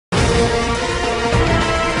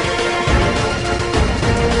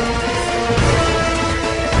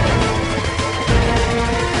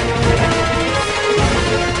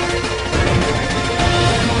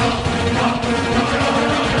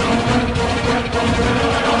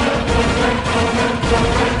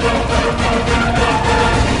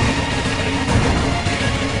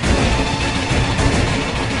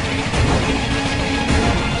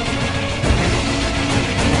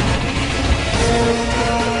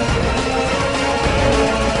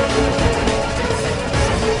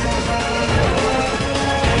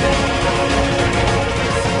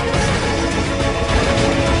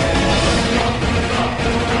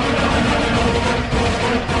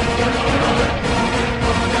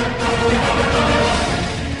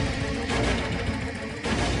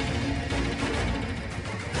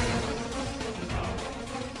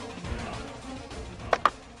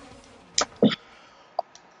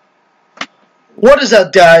What is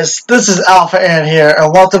up, guys? This is Alpha Ant here,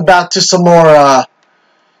 and welcome back to some more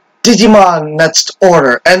Digimon Next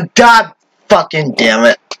Order. And god fucking damn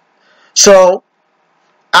it! So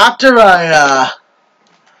after I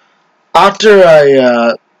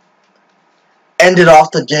ended off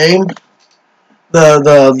the game,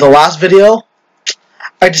 the last video,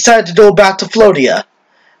 I decided to go back to Floatia.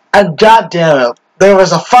 And god damn it, there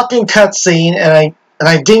was a fucking cutscene, and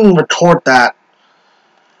I didn't record that.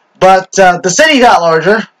 But the city got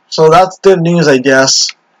larger, so that's good news, I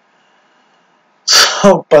guess.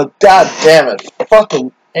 So, but god damn it,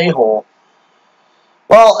 fucking a-hole.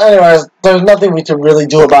 Well, anyways, there's nothing we can really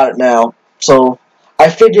do about it now. So,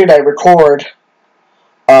 I figured I'd record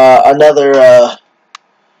another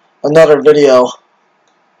video.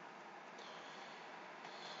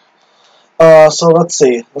 So let's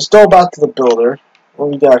see. Let's go back to the builder.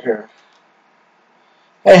 What we got here?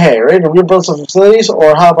 Hey, ready to rebuild some facilities,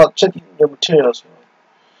 or how about checking your materials?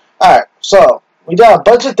 Alright, so we got a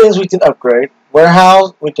bunch of things we can upgrade.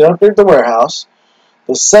 Warehouse, we can upgrade the warehouse.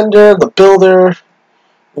 The sender, the builder.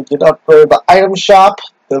 We can upgrade the item shop,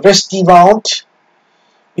 the restaurant.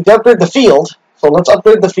 We can upgrade the field, so let's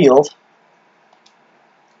upgrade the field.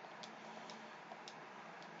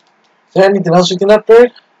 Is there anything else we can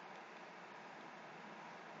upgrade?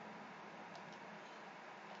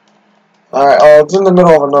 Alright, it's in the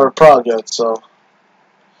middle of another project, so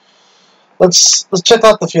let's check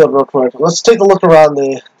out the field real quick. Let's take a look around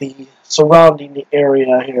the surrounding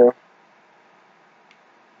area here.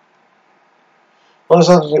 What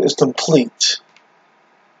is complete.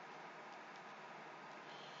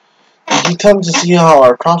 Did you come to see how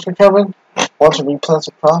our crops are coming? Want to replant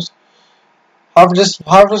some crops?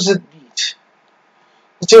 Harvested wheat.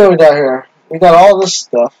 Let's see what we got here. We got all this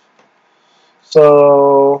stuff.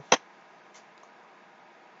 So,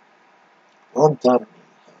 well done.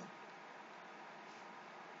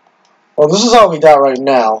 Well, this is all we got right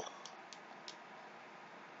now.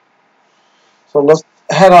 So let's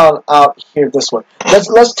head on out here this way.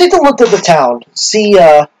 Let's take a look at the town. See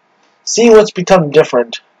what's become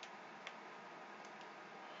different.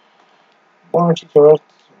 Why don't you correct?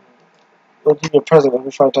 We'll give you a present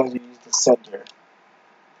every 5 times you use the center.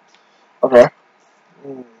 Okay.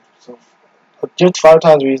 So a gift 5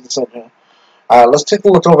 times we use the center. Alright, let's take a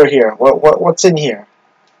look over here. What's in here?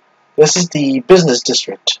 This is the business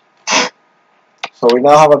district. So we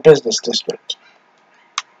now have a business district.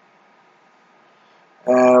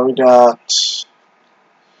 And we got...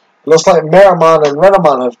 Looks like Meramon and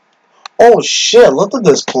Renamon have... Oh shit, look at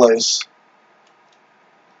this place.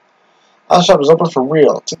 Our shop is open for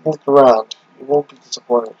real. Take a look around. You won't be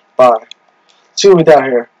disappointed. Bye. Let's see what we got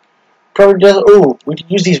here. Ooh, we can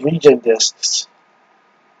use these regen discs.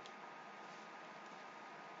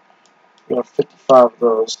 We have 55 of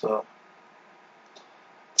those, so...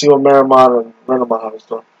 Let's see what Meramon and Renamon have in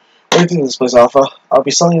store. What do you think of this place, Alpha? I'll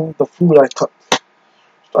be selling the food I cook.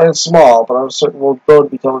 Starting small, but I'm certain we'll grow to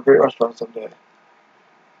become a great restaurant someday.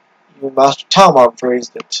 Even Master Talmon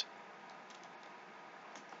praised it.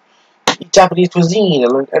 Eat Japanese cuisine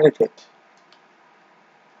and learn etiquette.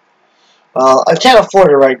 I can't afford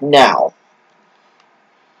it right now,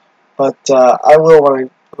 but I will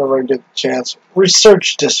whenever I get the chance.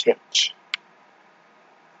 Research district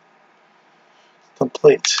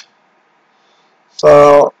complete.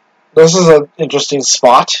 So this is an interesting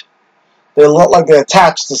spot. They look like they're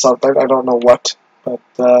attached to something. I don't know what, but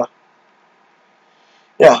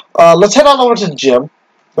yeah. Let's head on over to the gym.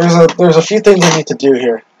 There's a few things I need to do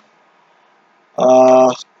here.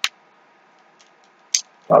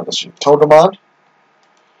 This Togemon.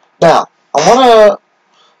 Now I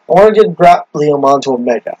wanna get Leomon to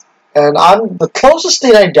Omega, and the closest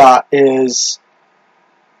thing I got is,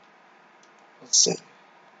 let's see,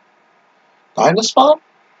 Dynaspawn.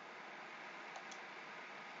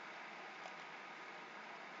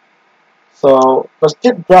 So let's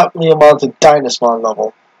get Leomon to Dynaspawn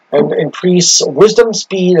level and increase Wisdom,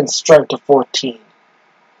 Speed, and Strength to 14.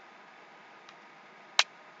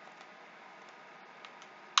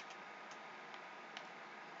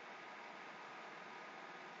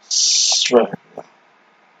 Strength.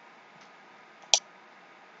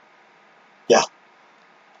 Yeah.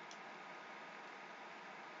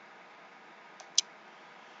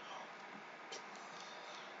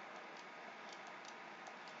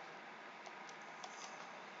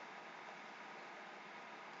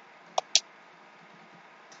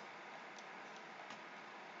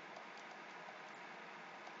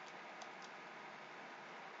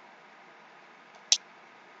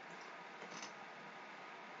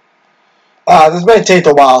 This may take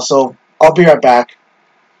a while, so I'll be right back.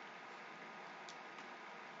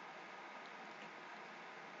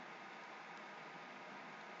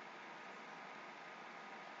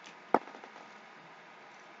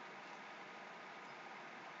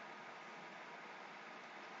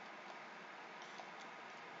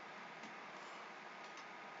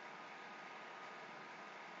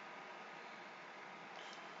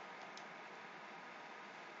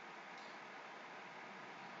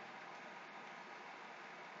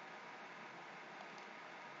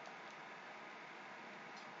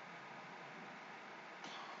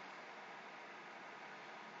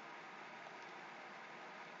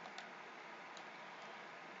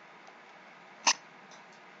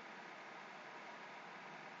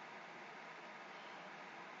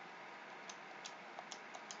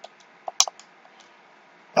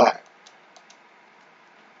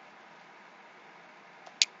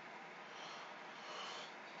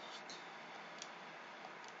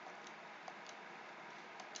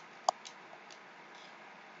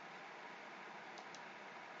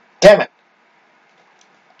 Damn it.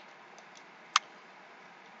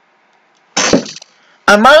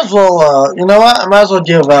 I might as well, you know what? I might as well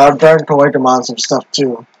give Dragon Digimon some stuff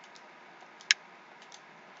too.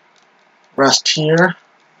 Rest here.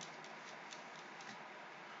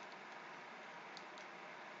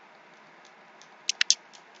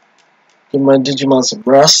 Give my Digimon some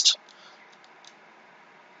rest.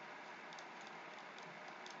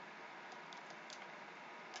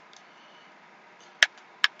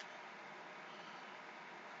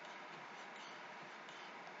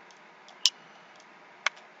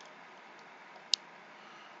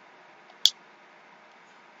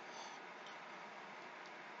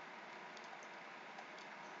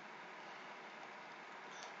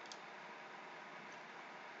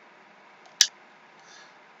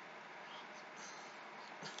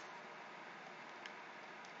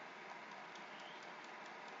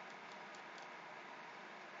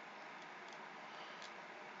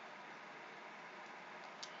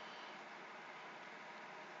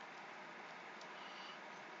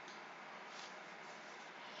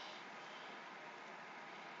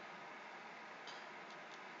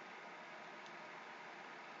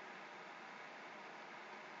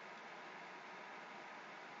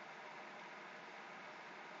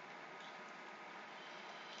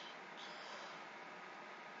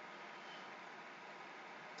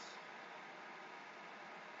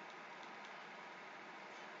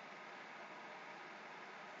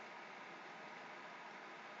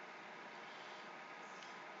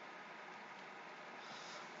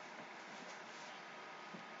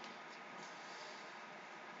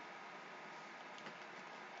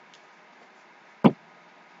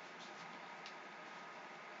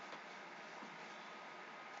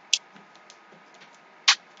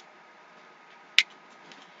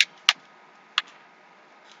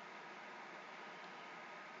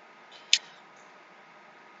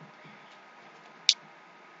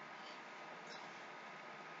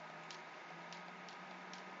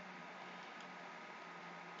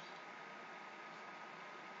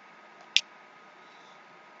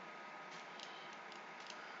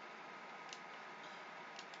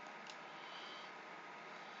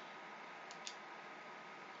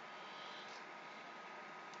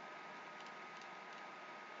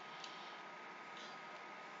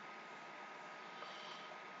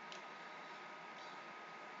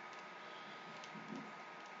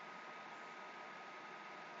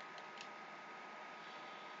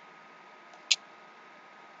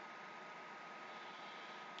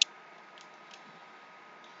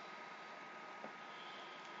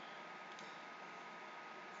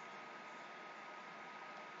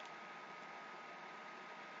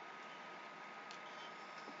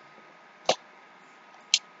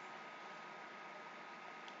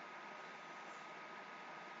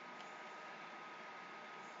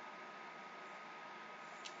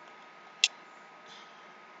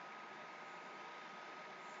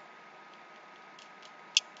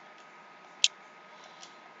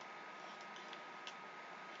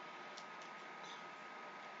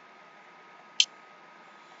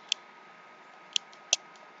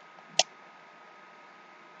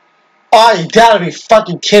 Oh, you gotta be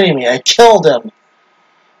fucking kidding me. I killed him.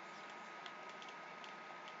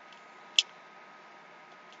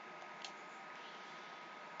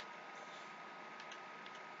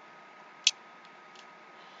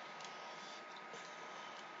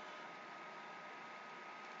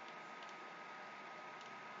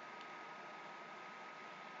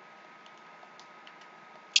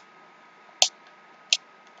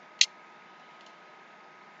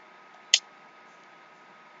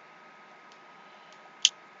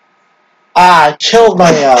 Ah, I killed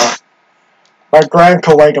my Grand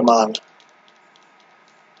Digimon.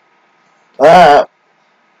 Ah,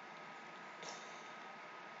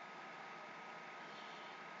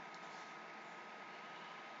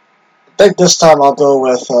 I think this time I'll go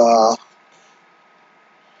with,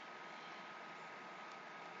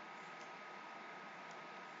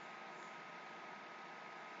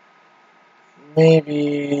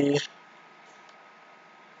 maybe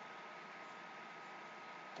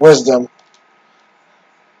Wisdom.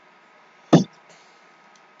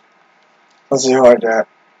 Let's see who I got.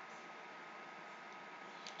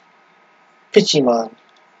 Pichimon.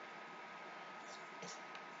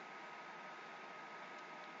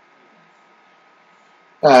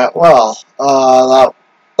 Alright, well,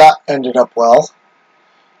 that ended up well.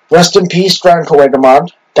 Rest in peace, Grand Digimon.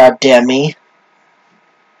 God damn me.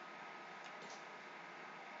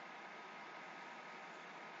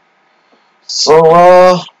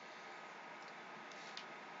 So,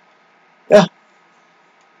 yeah.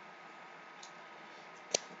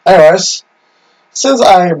 Anyways, Since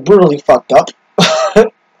I brutally fucked up,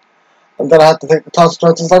 I'm gonna have to take the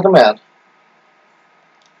consequences like a man.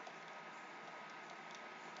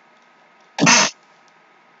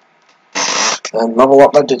 And level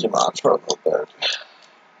up my Digimon for a little bit.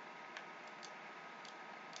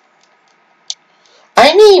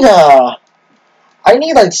 I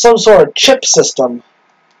need like some sort of chip system.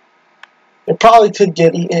 It probably could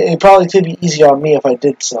be easier on me if I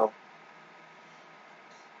did so.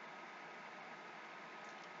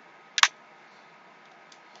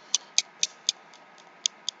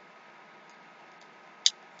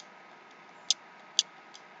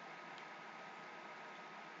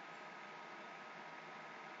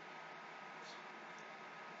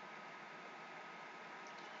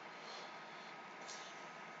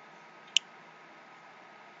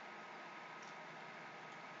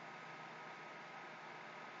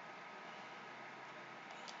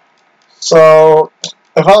 So,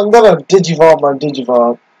 if I'm gonna digivolve my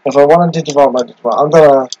Digimon, if I want to digivolve my Digimon, I'm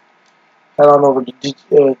gonna head on over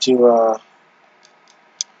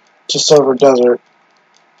to Silver Desert.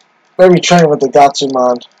 Maybe train with the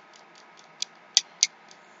Gatsumon.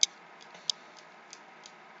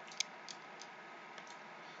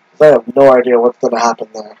 I have no idea what's gonna happen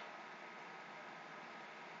there.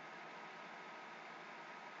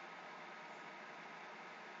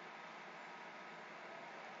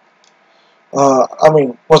 I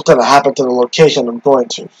mean, what's gonna happen to the location I'm going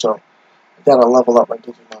to? So, I gotta level up my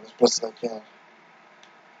Digimon as best as I can.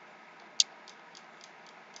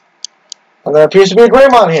 And there appears to be a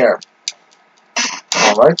Greymon here.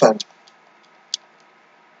 Alright then.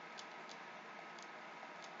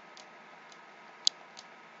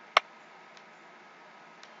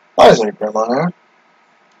 Why is there a Greymon here?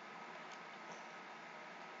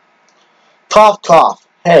 Cough, cough.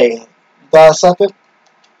 Hey, you got a second?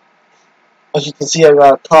 As you can see, I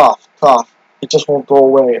got a cough, cough. It just won't go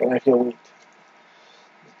away, and I feel weak.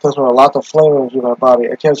 Because with a lot of flame energy in my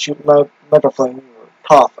body, I can't shoot my meta flame or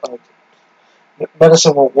cough.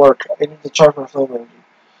 Medicine won't work. I need to charge my flame energy.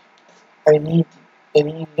 I need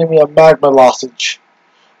to give me a magma lozenge.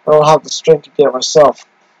 I don't have the strength to get it myself.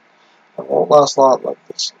 I won't last long like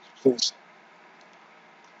this, please.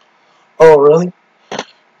 Oh, really?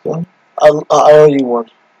 Yeah. I owe you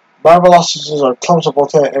one. Magma lozenges are clumps of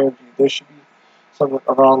volcanic energy. There should be something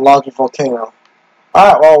around Logic Volcano.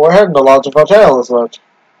 Alright, well, we're heading to Logic Volcano, looks like.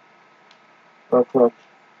 Real quick.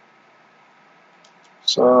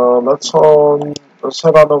 So, let's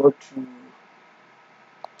head on over to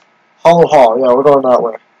Hollow Hall. Yeah, we're going that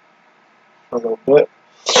way. For a little bit.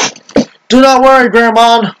 Do not worry,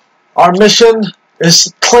 Grandma. Our mission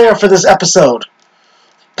is clear for this episode.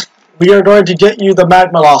 We are going to get you the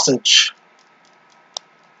magma lozenge.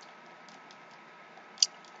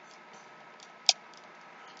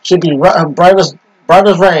 Should be bright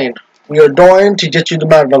as rain. We are going to get you the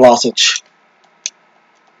magma lozenge.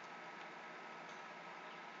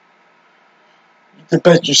 You can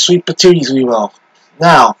bet your sweet patooties we will.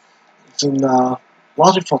 Now, it's in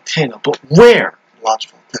Logic Volcano, but where? Logic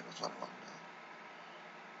Volcano is what I want to know.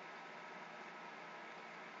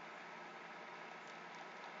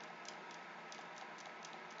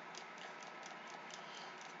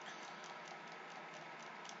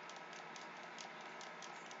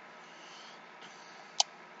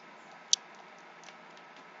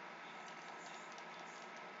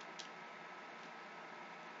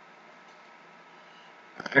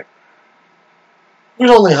 Who's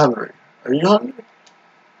only hungry? Are you hungry?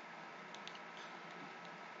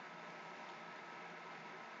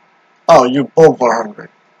 Oh, you both are hungry.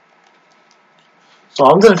 So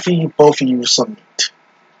I'm gonna feed both of you some meat.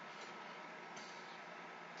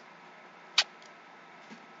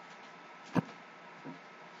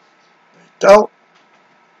 Don't.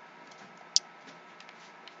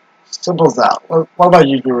 Simple as that. What about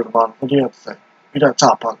you, Gurudamon? What do you have to say? You got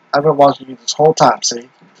top on. I've been watching you this whole time, see?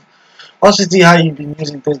 Watch to see how you've been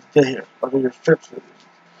using things to get here. Whether you're fit for this.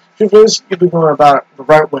 Truth is, you've been going about it the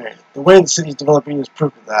right way. The way the city's developing is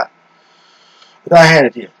proof of that. But I hand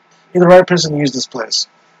it to you. You're the right person to use this place.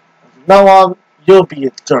 From now on, you'll be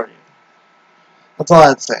its guardian. That's all I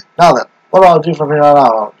have to say. Now then, what I'll do from here on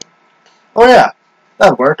out? Oh yeah,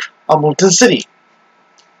 that'd work. I'll move to the city.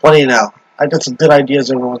 What do you know? I get some good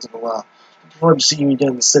ideas every once in a while. Look forward to seeing you again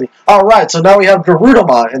in the city. Alright, so now we have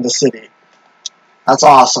Garudamon in the city. That's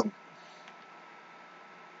awesome.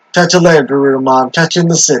 Catch you later, Garudamon. Catch you in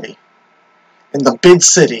the city. In the big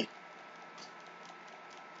city.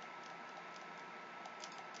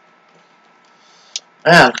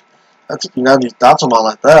 Man, that's you know these Datsumon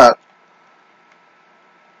like that.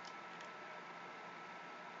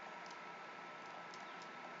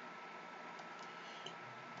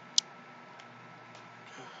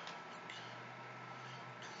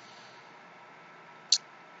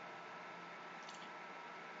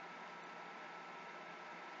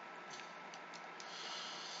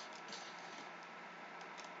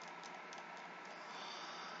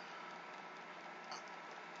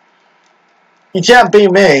 You can't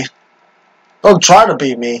beat me. Don't try to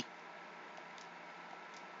beat me.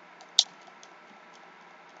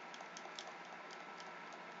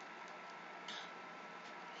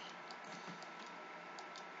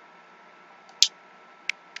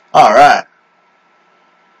 Alright.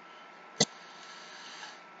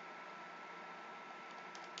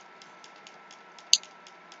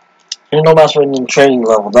 You're no match in training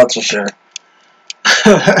level, that's for sure.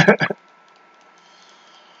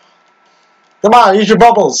 Come on, use your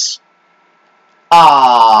bubbles.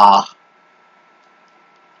 Ah.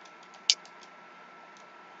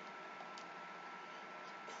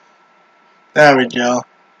 There we go.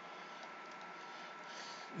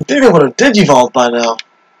 I think they would have Digivolved by now.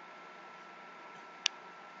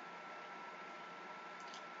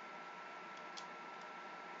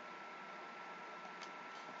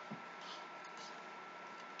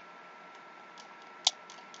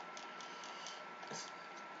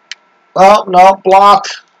 Oh, no, block.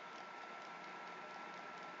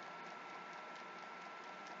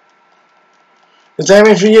 It's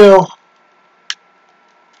aiming for you.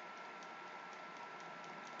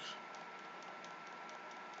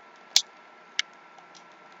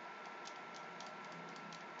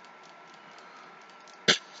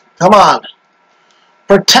 Come on.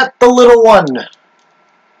 Protect the little one.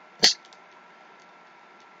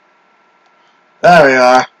 There we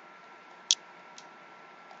are.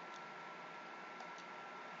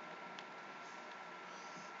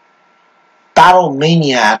 Battle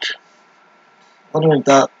Maniac. I wonder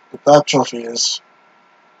what that trophy is.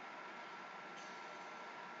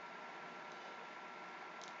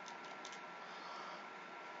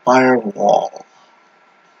 Firewall.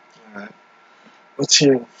 Alright. What's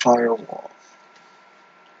here in Firewall?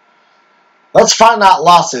 Let's find that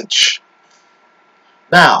lozenge.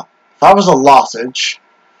 Now, if I was a lozenge,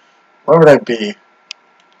 where would I be?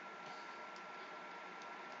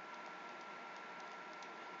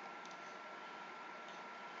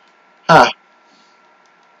 Huh.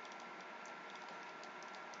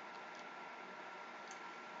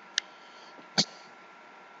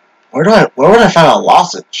 Where would I find a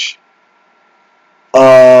lozenge?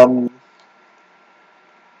 Let's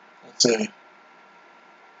see.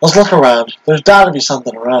 Let's look around. There's gotta be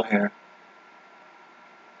something around here.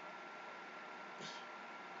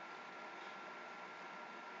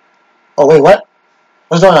 Oh wait, what?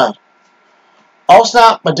 What's going on? Oh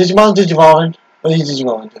snap, my Digimon's digivolving. What are you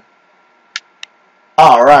digivolving to?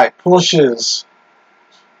 Alright, cool shoes.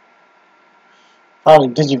 Finally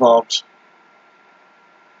digivolved.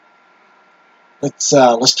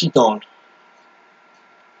 Let's keep going.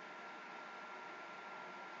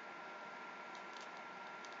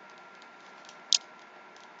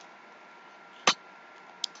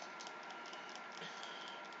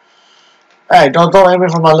 Hey, don't aim me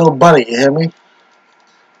for my little buddy, you hear me?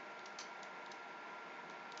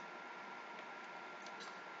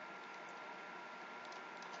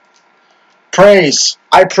 Praise.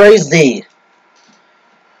 I praise thee.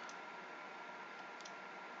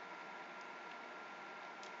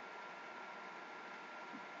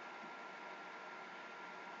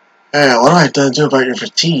 Hey, what do I have to do about your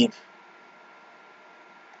fatigue?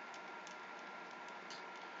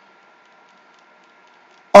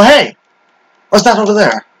 Oh hey! What's that over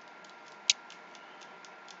there?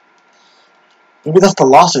 Maybe that's the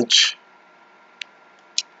lozenge.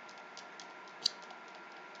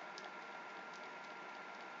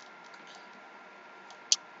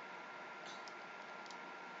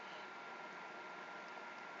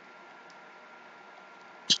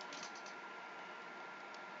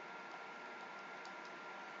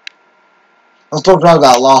 Let's go grab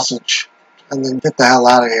that lozenge. And then get the hell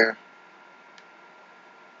out of here.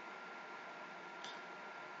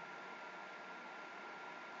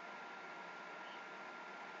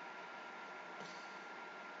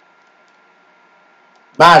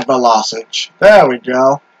 Magma lozenge. There we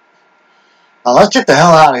go. Now let's get the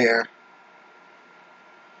hell out of here.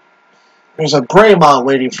 There's a Greymon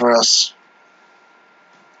waiting for us.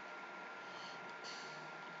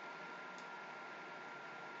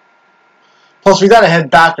 Plus, we gotta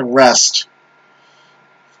head back and rest.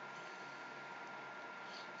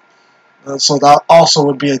 So that also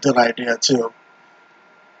would be a good idea, too.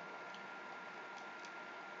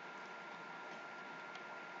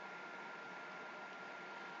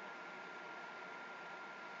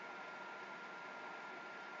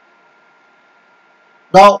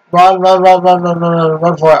 No, run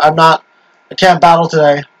for it. I can't battle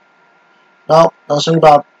today. No, sorry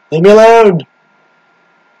about. Leave me alone.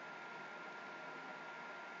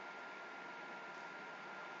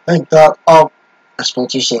 I think that, oh, I spoke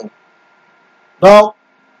too soon. No,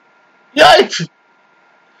 Yikes!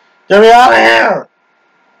 Get me out of here!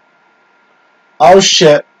 Oh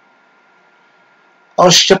shit. Oh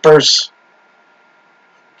shippers.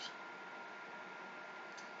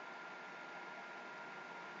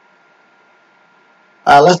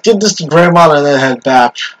 Let's give this to Greymon and then head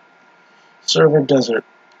back. Server Desert.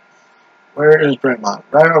 Where is Greymon?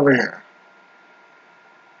 Right over here.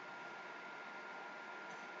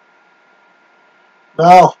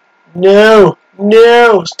 No. No.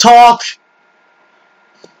 No. Talk.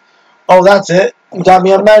 Oh, that's it. You got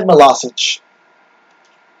me a magma lozenge.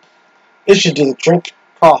 This should do the trick.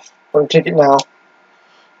 Cough. Let me take it now.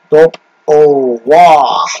 Nope. Oh,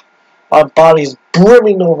 wow. My body's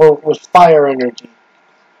brimming over with fire energy.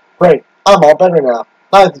 Great. I'm all better now.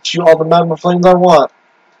 I have to shoot all the magma flames I want.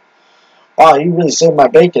 Wow, you really saved my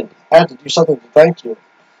bacon. I have to do something to thank you.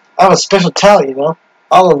 I have a special talent, you know.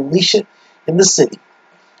 I'll unleash it in the city.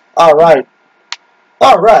 Alright.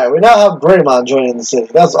 Alright, we now have Greymon joining the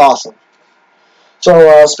city. That's awesome.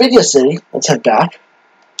 So, speaking of city, let's head back.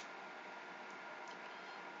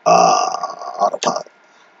 Autopilot.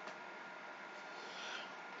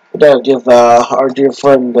 We gotta give our dear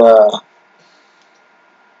friend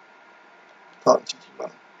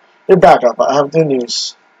you're back up. I have good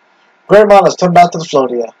news. Greymon has come back to the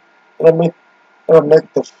Floatia. It'll make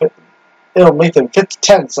them fit the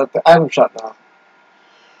tents at the item shop now.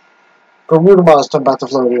 Garudamon has come back to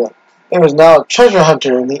Floatia. There is now a treasure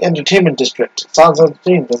hunter in the entertainment district. Sounds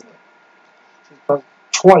entertaining, doesn't it?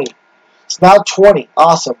 20. It's now 20.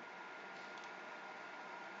 Awesome.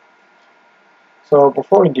 So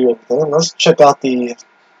before we do anything, let's check out the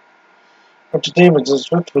entertainment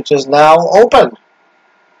district, which is now open.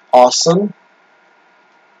 Awesome.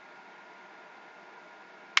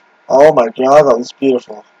 Oh my god, that looks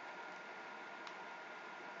beautiful.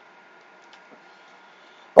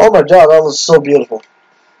 Oh my god, that looks so beautiful.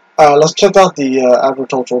 Let's check out the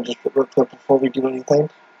agricultural district real quick before we do anything.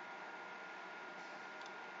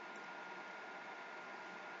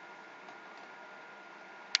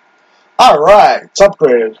 Alright, it's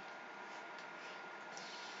upgraded.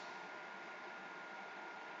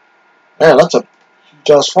 Man, that's a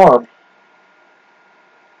huge farm.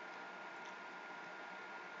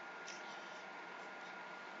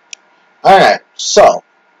 Alright, so,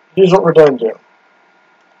 here's what we're going to do.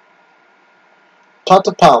 Talk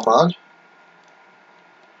to Palmon.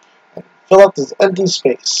 Fill up this empty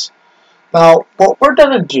space. Now, what we're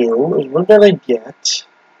going to do is we're going to get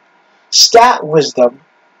stat wisdom,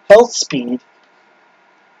 health speed,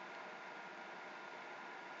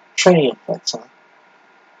 training effects, huh?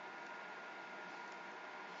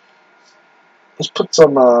 Let's put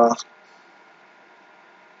some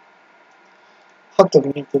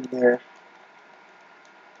hunting meat in there.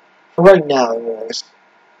 For right now, anyways.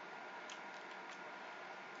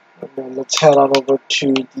 And then let's head on over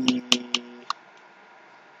to the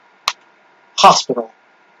hospital.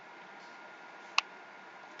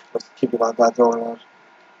 Let's keep it on that going on.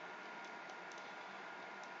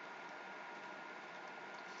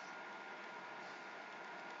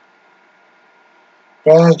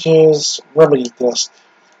 Bandages, remedy disc.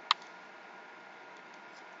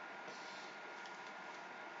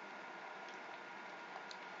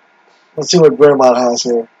 Let's see what Greymon has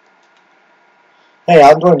here. Hey,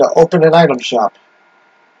 I'm going to open an item shop.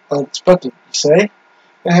 Unexpected, you say?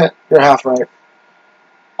 You're half right.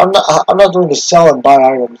 I'm not going to sell and buy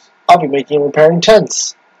items. I'll be making and repairing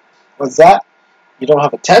tents. What's that? You don't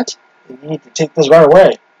have a tent? You need to take this right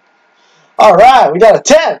away. Alright, we got a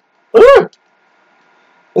tent! Woo!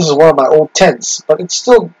 This is one of my old tents, but it's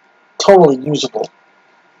still totally usable.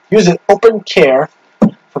 Use an open care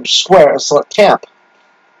from square and select camp.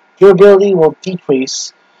 Durability will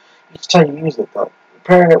decrease each time you use it, though.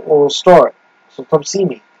 Repairing it will restore it, so come see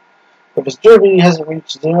me. If its durability hasn't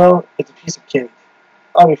reached 0, it's a piece of cake.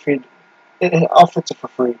 I'll be free. I'll fix it for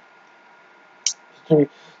free.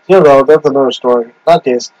 0, that's another story. In that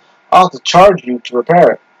case, I'll have to charge you to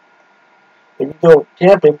repair it. If you go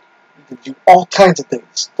camping, you can do all kinds of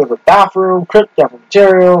things. Go to the bathroom, cook, gather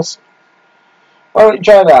materials. Why don't you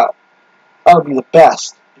try it out? That'll be the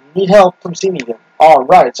best. If you need help, come see me then.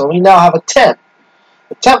 Alright, so we now have a tent.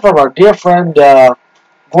 A tent from our dear friend,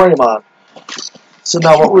 Greymon. So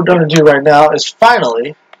now what we're going to do right now is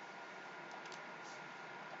finally,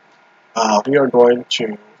 we are going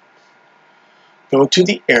to go to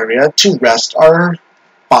the area to rest our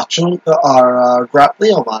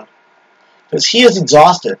Leomon. Because he is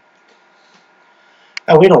exhausted.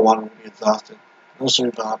 And we don't want him to be exhausted. No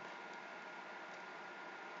sir, Bob.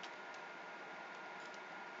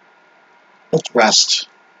 Let's rest.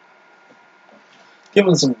 Give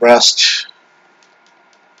him some rest.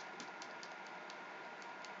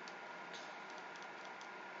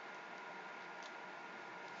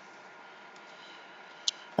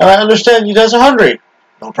 And I understand you guys are hungry.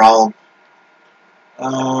 No problem.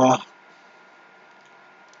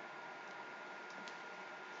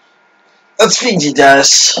 Let's feed you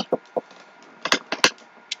guys.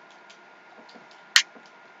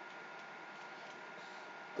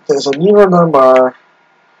 Okay, so neither of them are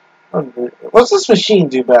hungry. What's this machine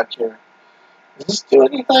do back here? Does this do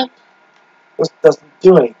anything? This doesn't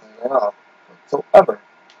do anything at all whatsoever.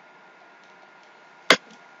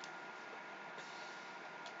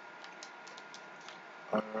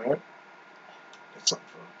 Alright. That's something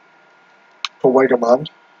for Digimon.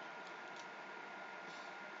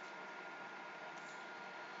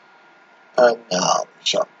 And now we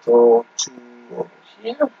shall go to over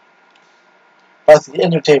here. That's the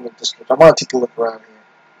entertainment district. I want to take a look around here.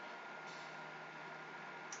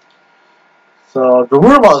 So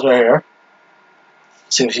Garuma's right here.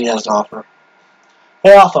 Let's see what she has to offer.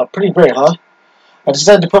 Hey Alpha, pretty great, huh? I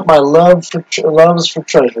decided to put my loves for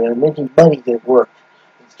treasure and making money didn't work.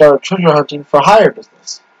 And started treasure hunting for hire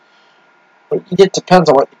business. What you get depends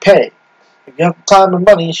on what you pay. If you have the time and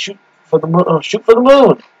money, shoot for the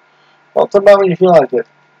moon. Well, tell me when you feel like it.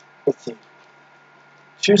 Let's see.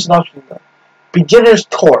 Choose an option. Beginner's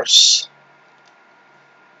course.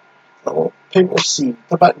 Oh, paper seed.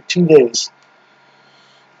 How about in 2 days?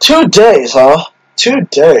 2 days, huh? 2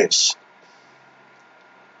 days.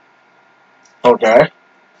 Okay.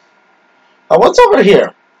 Now, what's over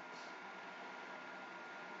here?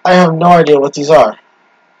 I have no idea what these are.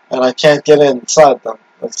 And I can't get inside them.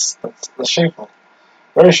 That's shameful.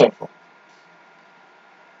 Very shameful.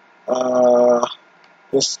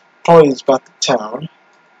 This probably is about the town.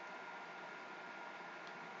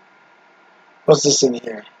 What's this in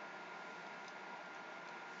here?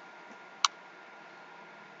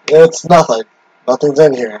 It's nothing. Nothing's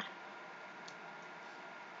in here.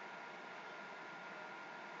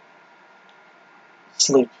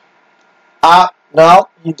 Sleep. Ah, no,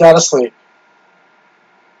 you gotta sleep.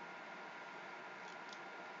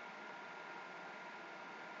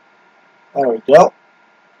 There we go.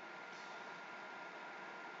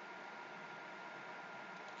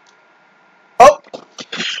 Oh!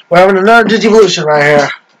 We're having another Digivolution right here.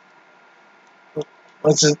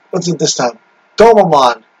 What's it this time?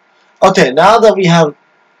 Gomamon. Okay, now that we have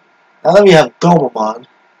Gomamon,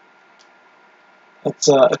 let's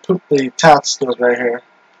put the task skills right here.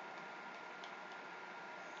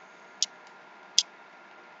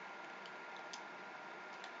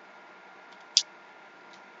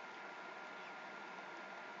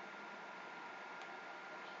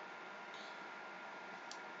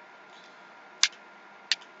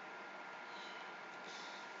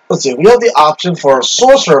 Let's see, we have the option for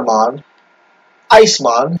Sorcerermon,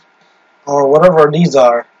 Icemon, or whatever our needs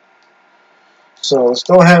are. So let's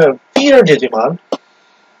go ahead and feed our Digimon.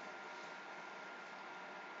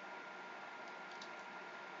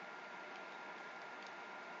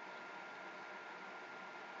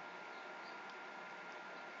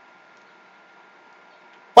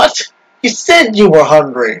 What? You said you were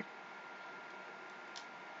hungry.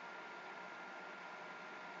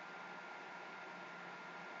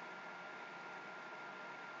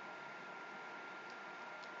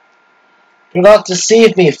 Do not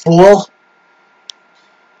deceive me, fool.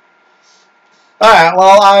 Alright,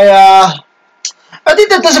 well, I think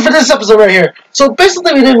that does it for this episode right here. So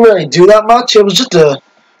basically we didn't really do that much. It was just a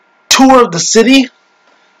tour of the city. It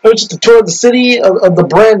was just a tour of the city of the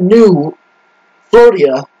brand new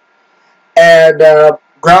Floatia. And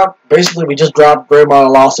basically we just grabbed Greymon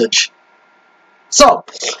and Lossage. So,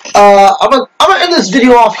 I'm gonna end this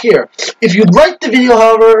video off here. If you liked the video,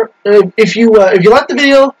 however, if you like the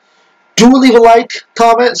video, do leave a like,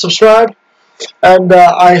 comment, subscribe, and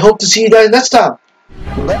I hope to see you guys next time.